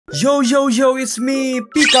Yo yo yo, it's me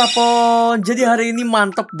Pikapon. Jadi hari ini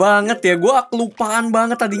mantep banget ya. Gue kelupaan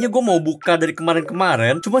banget, tadinya gue mau buka dari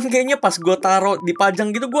kemarin-kemarin. Cuman kayaknya pas gue taruh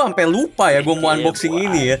dipajang gitu gue sampai lupa ya gue mau unboxing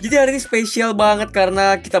ini ya. Jadi hari ini spesial banget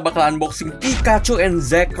karena kita bakal unboxing Pikachu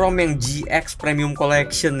Zekrom yang GX Premium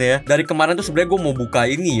Collection ya. Dari kemarin tuh sebenarnya gue mau buka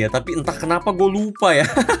ini ya, tapi entah kenapa gue lupa ya.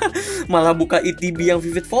 Malah buka ETB yang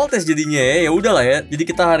Vivid Voltage jadinya ya. Ya udahlah ya. Jadi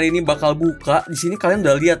kita hari ini bakal buka. Di sini kalian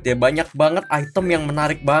udah lihat ya, banyak banget item yang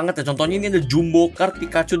menarik banget ya. Contohnya ini ada jumbo card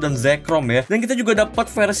Pikachu dan Zekrom ya. Dan kita juga dapat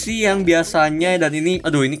versi yang biasanya, dan ini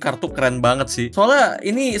aduh ini kartu keren banget sih. Soalnya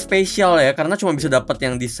ini spesial ya karena cuma bisa dapat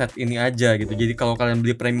yang di set ini aja gitu. Jadi kalau kalian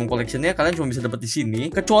beli premium collectionnya kalian cuma bisa dapat di sini.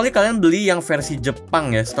 Kecuali kalian beli yang versi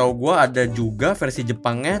Jepang ya. Setahu gue ada juga versi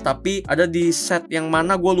Jepangnya, tapi ada di set yang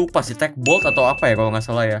mana gue lupa sih, Tech Bolt atau apa ya kalau nggak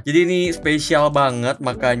salah ya. Jadi ini spesial banget,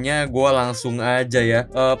 makanya gue langsung aja ya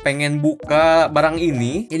pengen buka barang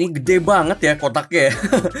ini. Ini gede banget ya kotaknya.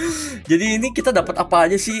 Jadi ini kita dapat apa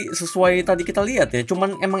aja sih sesuai tadi kita lihat ya.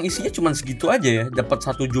 Cuman emang isinya cuman segitu aja ya. Dapat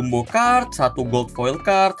satu jumbo card, satu gold foil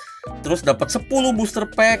card, terus dapat 10 booster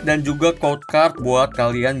pack dan juga code card buat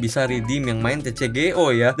kalian bisa redeem yang main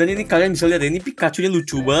TCGO ya. Dan ini kalian bisa lihat ya, ini Pikachu-nya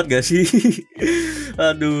lucu banget gak sih?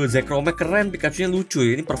 Aduh, Zekromnya keren, Pikachu-nya lucu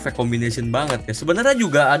ya. Ini perfect combination banget ya. Sebenarnya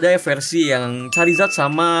juga ada ya versi yang Charizard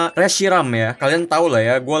sama Reshiram ya. Kalian tahu lah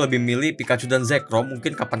ya, gue lebih milih Pikachu dan Zekrom.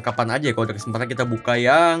 Mungkin kapan-kapan aja ya kalau ada kesempatan kita buka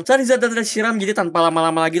yang Charizard dan Reshiram. Jadi tanpa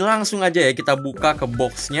lama-lama lagi langsung aja ya kita buka ke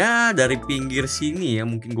boxnya dari pinggir sini ya.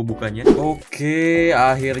 Mungkin gue bukanya. Oke,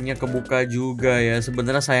 akhirnya kebuka juga ya.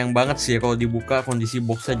 Sebenarnya sayang banget sih ya kalau dibuka kondisi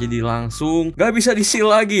boxnya jadi langsung gak bisa di-seal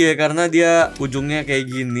lagi ya, karena dia ujungnya kayak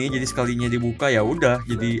gini. Jadi sekalinya dibuka ya udah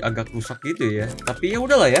jadi agak rusak gitu ya. Tapi ya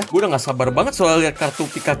udahlah ya, gue udah gak sabar banget soal lihat kartu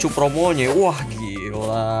Pikachu promonya. Wah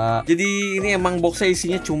gila. Jadi ini emang boxnya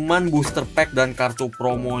isinya cuman booster pack dan kartu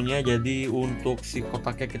promonya. Jadi untuk si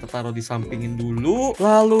kotaknya kita taruh di sampingin dulu.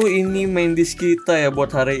 Lalu ini main disk kita ya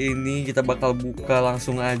buat hari ini. Kita bakal buka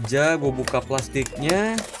langsung aja. Gue buka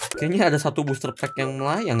plastiknya. Kayaknya ada satu booster pack yang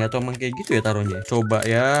melayang ya, atau emang kayak gitu ya taruhnya. Coba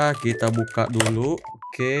ya kita buka dulu.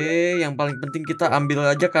 Oke, yang paling penting kita ambil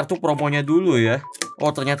aja kartu promonya dulu ya.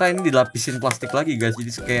 Oh ternyata ini dilapisin plastik lagi guys.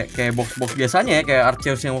 Jadi kayak box-box biasanya ya, kayak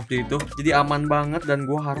Arceus yang waktu itu. Jadi aman banget dan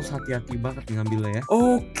gue harus hati-hati banget ngambilnya ya.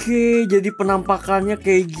 Oke, jadi penampakannya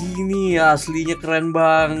kayak gini ya. Aslinya keren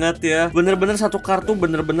banget ya. Bener-bener satu kartu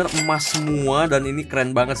bener-bener emas semua. Dan ini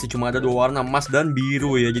keren banget sih, cuma ada dua warna, emas dan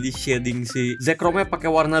biru ya. Jadi shading si Zekromnya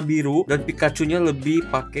pakai warna biru dan Pikachu-nya lebih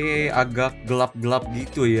pakai agak gelap-gelap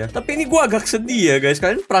gitu ya. Tapi ini gue agak sedih ya guys.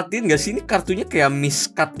 Kalian perhatiin gak sih, ini kartunya kayak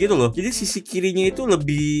miscut gitu loh. Jadi sisi kirinya itu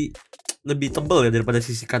lebih tebel ya daripada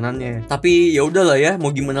sisi kanannya. Tapi ya udahlah ya, mau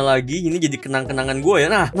gimana lagi, ini jadi kenang-kenangan gue ya.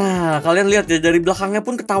 Nah kalian lihat ya, dari belakangnya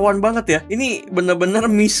pun ketahuan banget ya. Ini bener-bener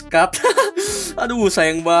miscut. Aduh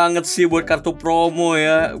sayang banget sih buat kartu promo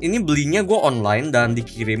ya. Ini belinya gue online dan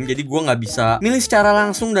dikirim, jadi gue nggak bisa milih secara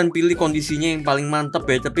langsung dan pilih kondisinya yang paling mantep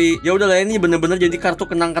ya. Tapi ya udahlah, ini bener-bener jadi kartu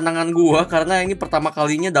kenang-kenangan gue karena ini pertama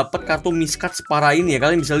kalinya dapat kartu miscut separah ini ya.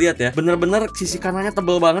 Kalian bisa lihat ya, bener-bener sisi kanannya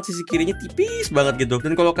tebel banget, sisi kirinya tipis banget gitu.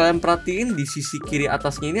 Dan kalau kalian perhatiin di sisi kiri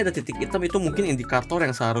atasnya ini ada titik hitam, itu mungkin indikator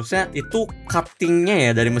yang seharusnya itu cuttingnya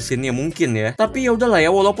ya dari mesinnya mungkin ya. Tapi ya udahlah ya,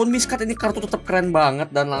 walaupun miscut ini kartu tetap keren banget.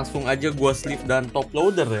 Dan langsung aja gue sleeve dan top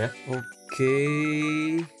loader ya. Oke.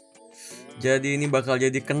 Jadi ini bakal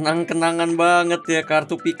jadi kenang-kenangan banget ya.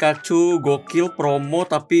 Kartu Pikachu gokil promo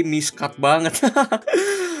tapi miscut banget.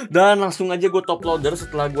 Dan langsung aja gue top loader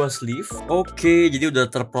setelah gue sleeve. Oke, jadi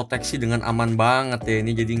udah terproteksi dengan aman banget ya.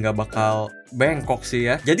 Ini jadi nggak bakal bengkok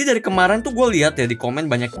sih ya. Jadi dari kemarin tuh gue lihat ya di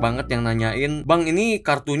komen banyak banget yang nanyain, "Bang, ini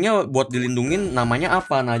kartunya buat dilindungin namanya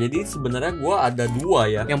apa?" Nah jadi sebenarnya gue ada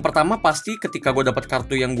dua ya. Yang pertama pasti ketika gue dapat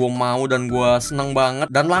kartu yang gue mau dan gue seneng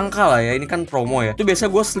banget dan langka lah ya, ini kan promo ya, itu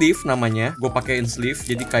biasa gue sleeve namanya. Gue pakein sleeve,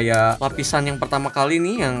 jadi kayak lapisan yang pertama kali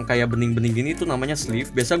nih yang kayak bening-bening gini itu namanya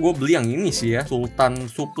sleeve. Biasa gue beli yang ini sih ya, Sultan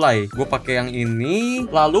Supply. Gue pakai yang ini.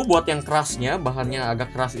 Lalu buat yang kerasnya, bahannya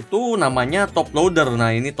agak keras, itu namanya top loader.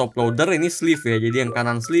 Nah ini top loader, ini sleeve ya. Jadi yang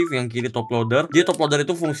kanan sleeve, yang kiri top loader. Jadi top loader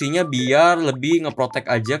itu fungsinya biar lebih ngeprotek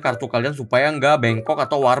aja kartu kalian supaya nggak bengkok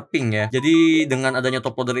atau warping ya. Jadi dengan adanya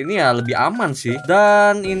top loader ini ya lebih aman sih.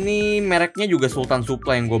 Dan ini mereknya juga Sultan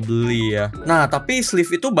Supply yang gue beli ya. Nah tapi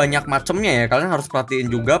sleeve itu banyak macamnya ya. Kalian harus perhatiin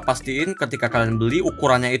juga, pastiin ketika kalian beli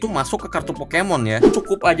ukurannya itu masuk ke kartu Pokemon ya.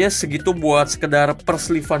 Cukup aja segitu buat sekedar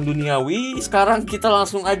persleevean duniawi. Sekarang kita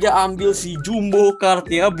langsung aja ambil si jumbo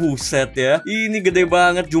cardnya. Buset ya, ini gede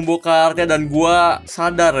banget jumbo cardnya. Dan gua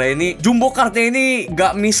sadar ya, ini jumbo cardnya ini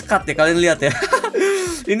gak miscut ya, kalian lihat ya.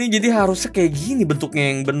 Ini jadi harusnya kayak gini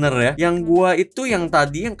bentuknya yang bener ya. Yang gua itu yang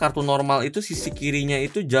tadi yang kartu normal itu sisi kirinya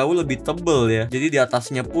itu jauh lebih tebel ya. Jadi di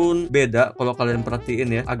atasnya pun beda kalau kalian perhatiin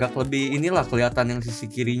ya. Agak lebih inilah kelihatan yang sisi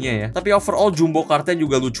kirinya ya. Tapi overall jumbo kartnya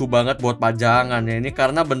juga lucu banget buat pajangan ya. Ini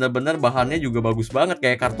karena bener-bener bahannya juga bagus banget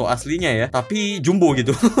kayak kartu aslinya ya. Tapi jumbo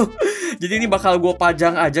gitu. Jadi ini bakal gue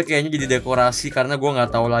pajang aja kayaknya jadi dekorasi karena gue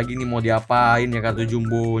nggak tahu lagi nih mau diapain ya kartu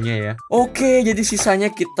jumbonya ya. Oke, jadi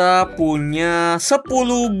sisanya kita punya 10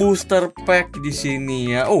 booster pack di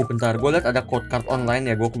sini ya. Oh, bentar, gue lihat ada code card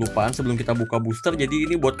online ya. Gue kelupaan sebelum kita buka booster.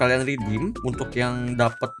 Jadi ini buat kalian redeem. Untuk yang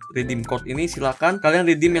dapat redeem code ini silakan kalian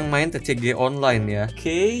redeem yang main TCG online ya.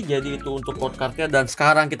 Oke, jadi itu untuk code cardnya dan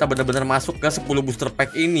sekarang kita benar-benar masuk ke 10 booster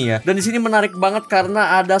pack ini ya. Dan di sini menarik banget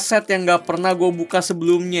karena ada set yang nggak pernah gue buka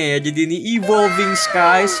sebelumnya ya. Jadi ini Evolving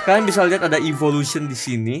Skies. Kalian bisa lihat ada Evolution di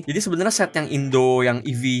sini. Jadi sebenarnya set yang Indo yang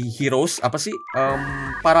EV Heroes apa sih?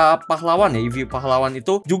 Para pahlawan ya, EV pahlawan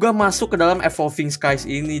itu juga masuk ke dalam Evolving Skies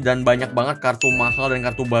ini dan banyak banget kartu mahal dan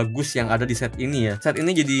kartu bagus yang ada di set ini ya. Set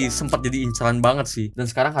ini jadi sempat jadi inceran banget sih. Dan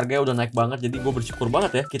sekarang harganya udah naik banget. Jadi gue bersyukur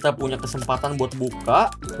banget ya. Kita punya kesempatan buat buka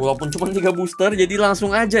walaupun cuma 3 booster. Jadi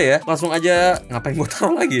langsung aja ya. Langsung aja ngapain gue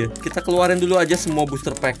taruh lagi ya. Kita keluarin dulu aja semua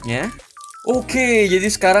booster packnya. Oke, jadi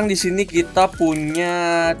sekarang di sini kita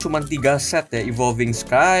punya cuman 3 set ya, Evolving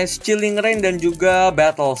Skies, Chilling Reign dan juga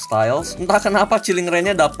Battle Styles. Entah kenapa Chilling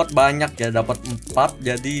Reign-nya dapat banyak ya, dapat 4.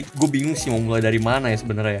 Jadi gue bingung sih mau mulai dari mana ya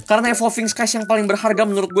sebenarnya ya. Karena Evolving Skies yang paling berharga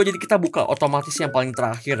menurut gue, jadi kita buka otomatis yang paling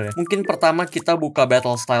terakhir ya. Mungkin pertama kita buka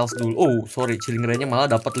Battle Styles dulu. Oh, sorry, Chilling Reign-nya malah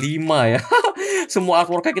dapat 5 ya. Semua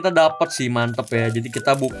artworknya kita dapat sih, mantep ya. Jadi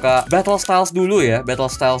kita buka Battle Styles dulu ya, Battle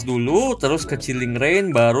Styles dulu, terus ke Chilling Reign,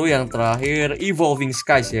 baru yang terakhir Evolving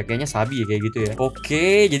Skies ya, kayaknya sabi ya kayak gitu ya.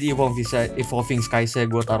 Oke, jadi Evolving Skies ya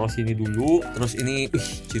gue taruh sini dulu. Terus ini,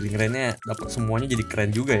 Chilling Reign-nya dapat semuanya jadi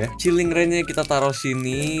keren juga ya. Chilling Reign-nya kita taruh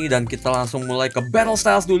sini dan kita langsung mulai ke Battle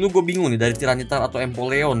Styles dulu. Gue bingung nih dari Tiranitar atau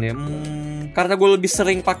Empoleon ya. Karena gue lebih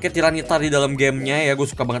sering pakai Tiranitar di dalam gamenya ya, gue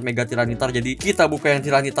suka banget Mega Tiranitar. Jadi kita buka yang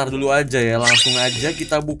Tiranitar dulu aja ya. Langsung aja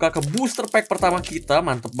kita buka ke booster pack pertama kita.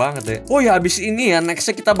 Mantep banget ya. Oh ya, abis ini ya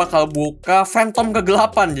nextnya kita bakal buka Fantom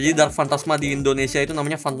Kegelapan. Jadi Dark Fantasma di Indonesia itu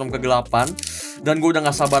namanya Fantom Kegelapan. Dan gue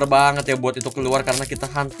udah gak sabar banget ya buat itu keluar karena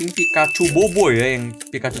kita hunting Pikachu Bobo ya, yang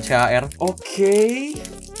Pikachu CHR. Oke.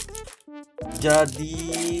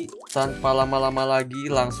 Jadi tanpa lama-lama lagi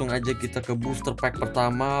langsung aja kita ke booster pack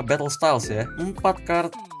pertama Battle Styles ya. 4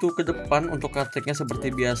 kartu ke depan untuk karteknya seperti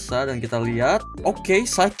biasa. Dan kita lihat, oke,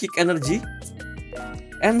 Psychic Energy,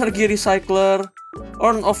 Energy Recycler,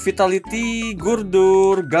 Urn of Vitality,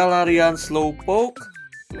 Gurdur, Galarian Slowpoke,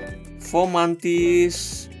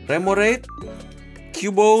 Fomantis, Remoraid,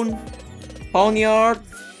 Cubone, Pawniard.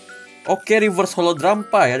 Oke, reverse holo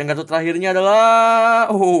Drampa ya. Dan kartu terakhirnya adalah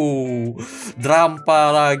Drampa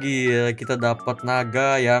lagi ya. Kita dapat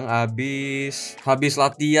naga yang habis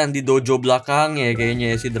latihan di dojo belakang ya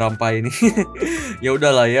kayaknya ya si Drampa ini. Ya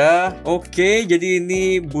udahlah ya. Oke, jadi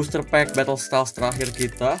ini booster pack Battle Styles terakhir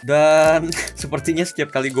kita. Dan sepertinya setiap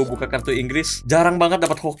kali gue buka kartu Inggris jarang banget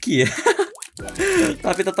dapat hoki ya.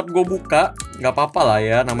 Tapi tetap gue buka, nggak apa-apa lah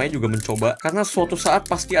ya, namanya juga mencoba. Karena suatu saat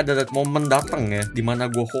pasti ada momen datang ya, dimana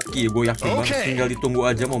gue hoki, gue yakin banget. Tinggal ditunggu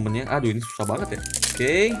aja momennya. Aduh, ini susah banget ya.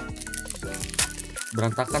 Oke,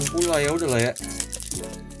 berantakan pula ya, udahlah ya.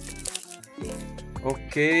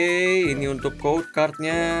 Oke, ini untuk code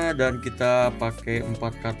cardnya dan kita pakai 4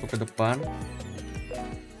 kartu ke depan.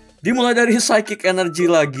 Dimulai dari Psychic Energy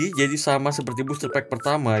lagi, jadi sama seperti booster pack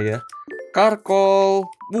pertama ya. Karkol,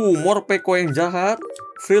 Morpeko yang jahat,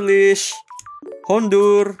 Freelish,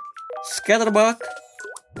 Hondur, Scatterbug,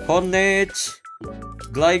 Honedge,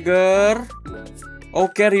 Gligar.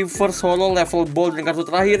 Oke, reverse holo level ball dan kartu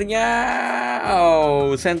terakhirnya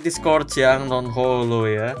Centiskorch yang non holo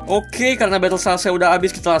ya. Oke, karena battle saya udah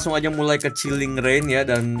habis, kita langsung aja mulai ke Chilling Reign ya.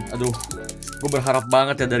 Dan aduh, gue berharap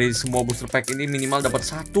banget ya dari semua booster pack ini minimal dapat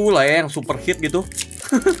 1 lah ya yang super hit gitu.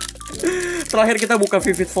 Terakhir kita buka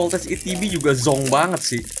Vivid Voltage ETB juga zong banget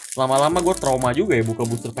sih. Lama-lama gue trauma juga ya buka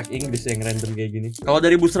booster pack Inggris yang random kayak gini. Kalau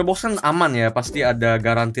dari booster box kan aman ya, pasti ada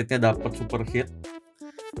garantitnya dapat super hit.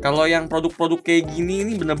 Kalau yang produk-produk kayak gini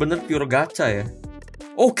ini bener-bener pure gacha ya.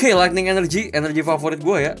 Oke, Lightning Energy, energi favorit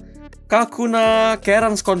gue ya. Kakuna,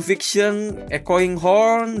 Karen's Conviction, Echoing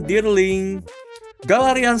Horn, Deerling,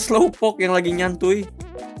 Galarian Slowpoke yang lagi nyantuy,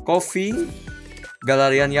 Coffee,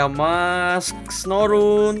 Galarian Yamask,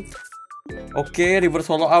 Snorunt. Oke, reverse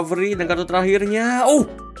holo Avery dan kartu terakhirnya.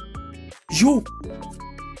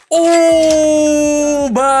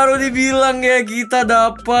 Oh, baru dibilang ya kita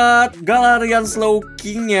dapat Galarian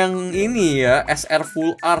Slowking yang ini ya, SR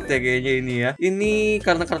full art ya kayaknya ini ya. Ini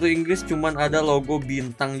karena kartu Inggris cuman ada logo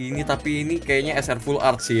bintang gini, tapi ini kayaknya SR full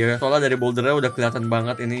art sih ya. Soalnya dari boldernya udah kelihatan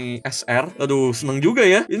banget ini SR. Aduh, seneng juga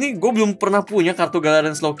ya. Ini gue belum pernah punya kartu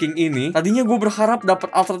Galarian Slowking ini. Tadinya gue berharap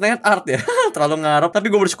dapat alternate art ya. Terlalu ngarep,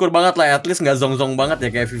 tapi gue bersyukur banget lah, at least nggak zong-zong banget ya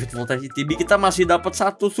kayak Vivid Voltage TB. Kita masih dapat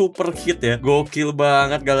satu super hit ya. Gokil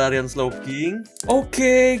banget Galarian Slowking.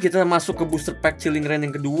 Oke, kita masuk ke booster pack Chilling Reign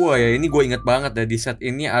yang kedua ya. Ini gue inget banget ya, di set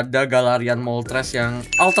ini ada Galarian Moltres yang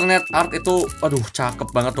alternate art itu. Aduh,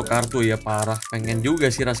 cakep banget tuh kartu ya, parah. Pengen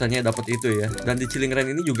juga sih rasanya dapet itu ya. Dan di Chilling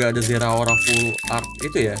Reign ini juga ada Zeraora full art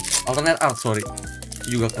itu ya, alternate art, sorry.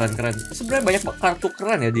 Itu juga keren-keren. Sebenarnya banyak kartu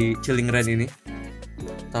keren ya di Chilling Reign ini.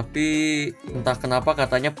 Tapi entah kenapa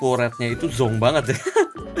katanya pull rate-nya itu zong banget ya.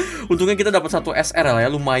 Untungnya kita dapat satu SR lah ya,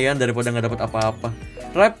 lumayan daripada nggak dapat apa-apa.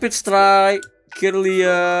 Rapid Strike,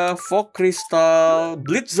 Kirlia, Fog Crystal,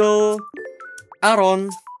 Blitzel, Aron,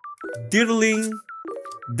 Deerling,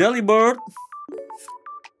 Delibird,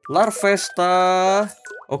 Larvesta.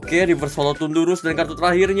 Oke, Reverse Holo Tundurus dan kartu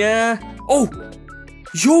terakhirnya. Oh,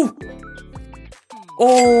 yo.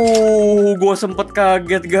 Oh, gue sempet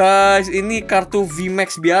kaget guys. Ini kartu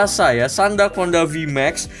VMAX biasa ya, Sandaconda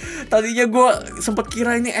VMAX. Tadinya gue sempet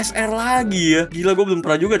kira ini SR lagi ya. Gila, gue belum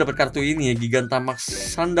pernah juga dapat kartu ini ya, Gigantamax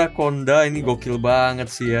Sandaconda. Ini gokil banget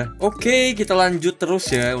sih ya. Oke, kita lanjut terus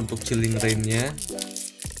ya untuk Chilling Reign-nya.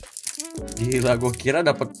 Gila, gue kira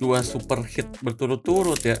dapat 2 super hit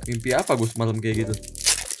berturut-turut ya. Mimpi apa gue semalam kayak gitu.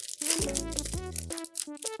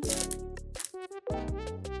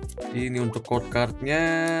 Ini untuk code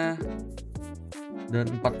cardnya. Dan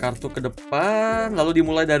 4 kartu ke depan. Lalu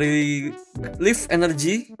dimulai dari Leaf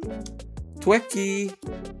Energy, Tweki,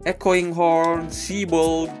 Echoing Horn,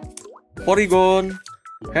 Seabold, Porygon,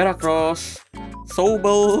 Heracross,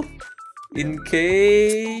 Sobel,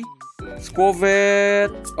 Inkay,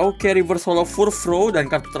 Squavet. Oke, Reverse Holo Furfrou. Dan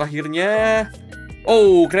kartu terakhirnya,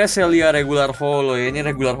 oh, Cresselia regular holo ya. Ini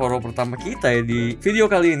regular holo pertama kita ya di video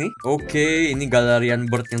kali ini. Oke, ini Galarian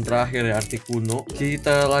Bird yang terakhir ya, Articuno.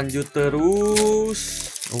 Kita lanjut terus.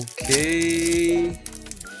 Oke.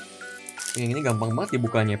 Yang ini gampang banget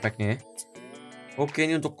dibukanya packnya ya. Oke,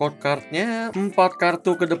 ini untuk code cardnya 4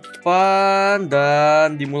 kartu ke depan.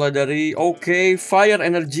 Dan dimulai dari Fire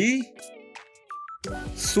Energy,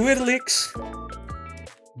 Swirlix,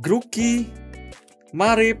 Grookey,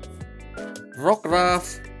 Marip,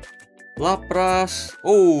 Rockruff, Lapras,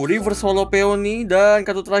 Reverse Holo Peony, dan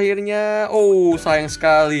kartu terakhirnya, sayang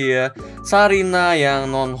sekali ya, Sarina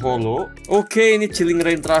yang non holo. Oke, ini Chilling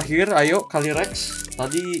Reign terakhir. Ayo Calyrex.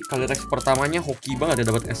 Tadi Calyrex pertamanya hoki banget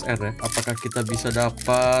ya dapat SR ya. Apakah kita bisa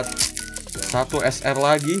dapat satu SR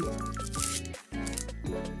lagi?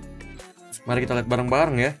 Mari kita lihat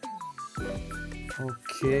bareng-bareng ya.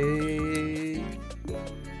 Oke.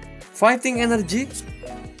 Fighting Energy,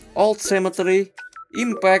 Old Cemetery,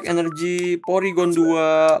 Impact Energy, Porygon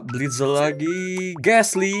 2, Blitzel lagi,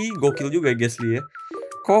 Ghastly, gokil juga ya Ghastly ya,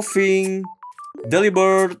 Coughing,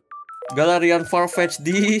 Delibird, Galarian Farfetch'd,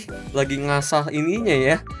 lagi ngasah ininya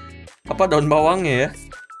ya, apa, daun bawangnya ya.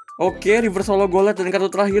 Oke, Reverse Holo Golett dan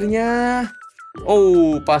kartu terakhirnya,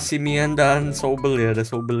 Passimian dan Sobel ya, ada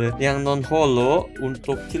Sobel ya, yang non holo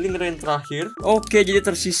untuk Chilling Reign terakhir. Oke, jadi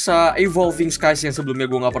tersisa Evolving Skies yang sebelumnya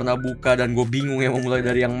gue nggak pernah buka dan gue bingung ya mau mulai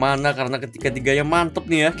dari yang mana karena ketiga-tiganya mantep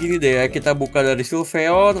nih ya. Gini deh ya, kita buka dari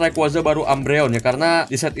Sylveon, Rayquaza baru Umbreon ya, karena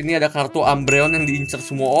di set ini ada kartu Umbreon yang diincar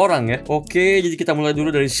semua orang ya. Oke, jadi kita mulai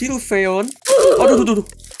dulu dari Sylveon. Aduh, tuh.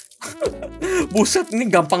 Buset, ini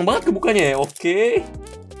gampang banget kebukanya ya. Oke.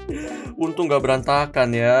 Untung gak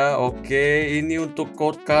berantakan ya. Oke, ini untuk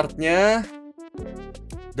code cardnya.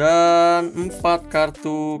 Dan 4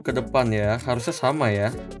 kartu ke depan ya. Harusnya sama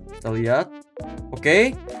ya. Kita lihat.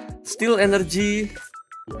 Oke, Steel Energy,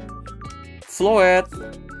 Floet,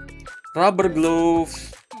 Rubber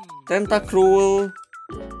Gloves, Tentacruel,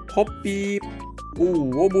 Hoppip,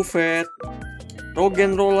 Wobbuffet,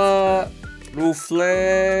 Roggenrola,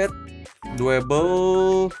 Rooflet,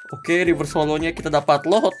 Duable. Oke, Reverse Holo-nya kita dapat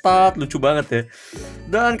Lotat, lucu banget ya.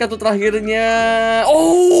 Dan kartu terakhirnya,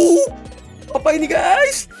 apa ini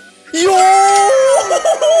guys? Yo,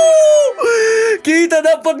 kita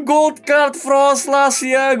dapat gold card Frostlass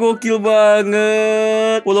ya, gokil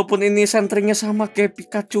banget. Walaupun ini centeringnya sama kayak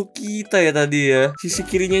Pikachu kita ya tadi ya. Sisi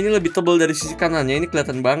kirinya ini lebih tebal dari sisi kanannya, ini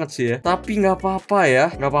kelihatan banget sih ya. Tapi nggak apa-apa ya,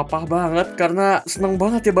 nggak apa-apa banget karena seneng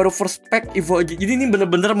banget ya baru first pack Evo. Jadi ini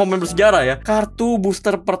bener-bener momen bersejarah ya. Kartu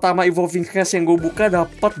booster pertama Evolving Cast yang gue buka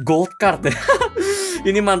dapat gold card ya.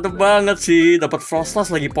 Ini mantep banget sih, dapat Frostlass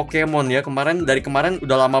lagi Pokemon ya. Dari kemarin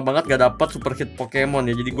udah lama banget gak dapat super hit Pokemon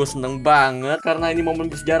ya. Jadi gue seneng banget karena ini momen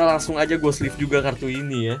bersejarah, langsung aja gue sleeve juga kartu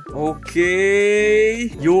ini ya. Oke,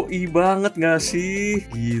 yoi banget gak sih?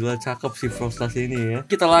 Gila cakep sih Frostlass ini ya.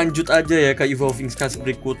 Kita lanjut aja ya ke Evolving Skies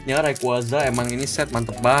berikutnya, Rayquaza. Emang ini set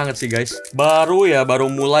mantep banget sih guys. Baru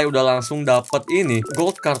mulai udah langsung dapat ini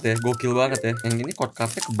gold card ya, gokil banget ya. Yang ini code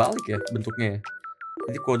cardnya kebalik ya bentuknya ya.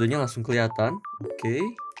 Jadi kodenya langsung kelihatan. Oke.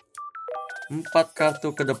 4 kartu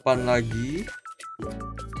ke depan lagi.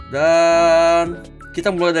 Dan kita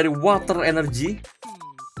mulai dari Water Energy,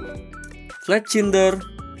 Flat Cinder,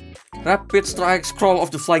 Rapid Strike, Scroll of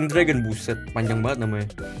the Flying Dragon. Buset, panjang banget namanya.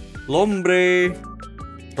 Lombre,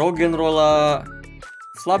 Roggenrola,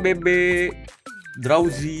 Flabebe,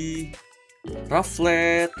 Drowsy,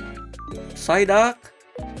 Rufflet, Psyduck.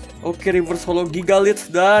 Oke, reverse holo Gigalith.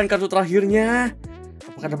 Dan kartu terakhirnya,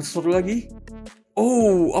 apakah dapat sesuatu lagi?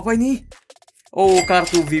 Oh, apa ini? Oh,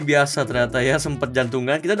 kartu V biasa ternyata ya, sempet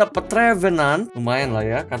jantungan. Kita dapat Trevenant, lumayan lah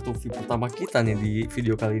ya, kartu V pertama kita nih di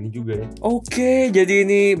video kali ini juga ya. Oke, jadi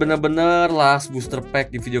ini bener-bener last booster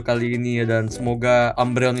pack di video kali ini ya. Dan semoga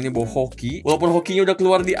Umbreon ini bawa hoki, walaupun hokinya udah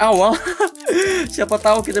keluar di awal. Siapa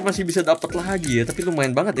tahu kita masih bisa dapat lagi ya. Tapi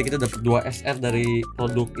lumayan banget ya, kita dapat 2 SR dari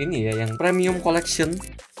produk ini ya, yang premium collection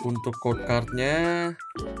untuk code cardnya.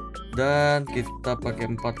 Dan kita pakai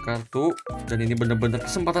 4 kartu. Dan ini bener-bener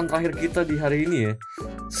kesempatan terakhir kita di hari ini ya.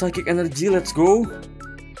 Psychic Energy, let's go.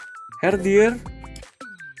 Herdier,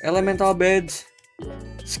 Elemental Badge,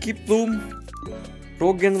 Skiploom,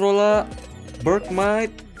 Roggenrola,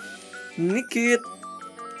 Bergmite, Nickit,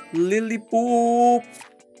 Lillipup,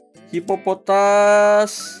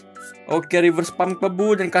 Hippopotas. Oke, reverse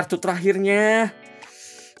Pampaboo. Dan kartu terakhirnya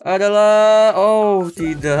adalah, oh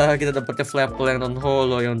tidak, kita dapetnya Flapple yang non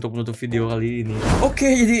holo ya untuk menutup video kali ini. Oke,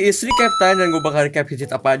 jadi is recap time, dan gue bakal recap hit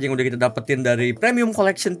apa aja yang udah kita dapetin dari premium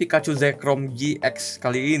collection Pikachu Zekrom GX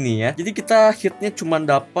kali ini ya. Jadi kita hitnya cuma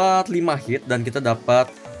dapat 5 hit, dan kita dapat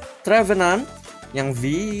Trevenant yang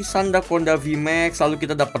V, Sandaconda V Max, lalu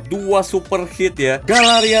kita dapat 2 super hit ya,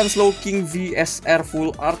 Galarian Slowking VSR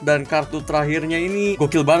Full Art, dan kartu terakhirnya ini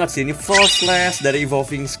gokil banget sih, ini Frostlass dari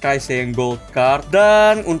Evolving Skies ya, yang gold card.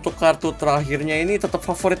 Dan untuk kartu terakhirnya ini tetap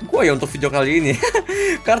favorit gue ya untuk video kali ini.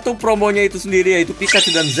 Kartu promonya itu sendiri yaitu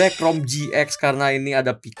Pikachu dan Zekrom GX, karena ini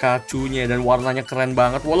ada Pikachu-nya dan warnanya keren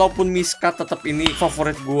banget. Walaupun miscut, tetap ini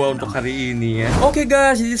favorit gue untuk hari ini ya. Oke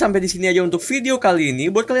guys, jadi sampai di sini aja untuk video kali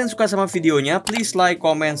ini. Buat kalian yang suka sama videonya, please like,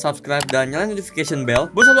 comment, subscribe, dan nyalain notification bell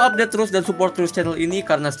buat selalu update terus dan support terus channel ini,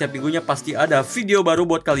 karena setiap minggunya pasti ada video baru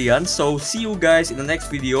buat kalian. So see you guys in the next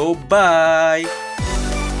video. Bye.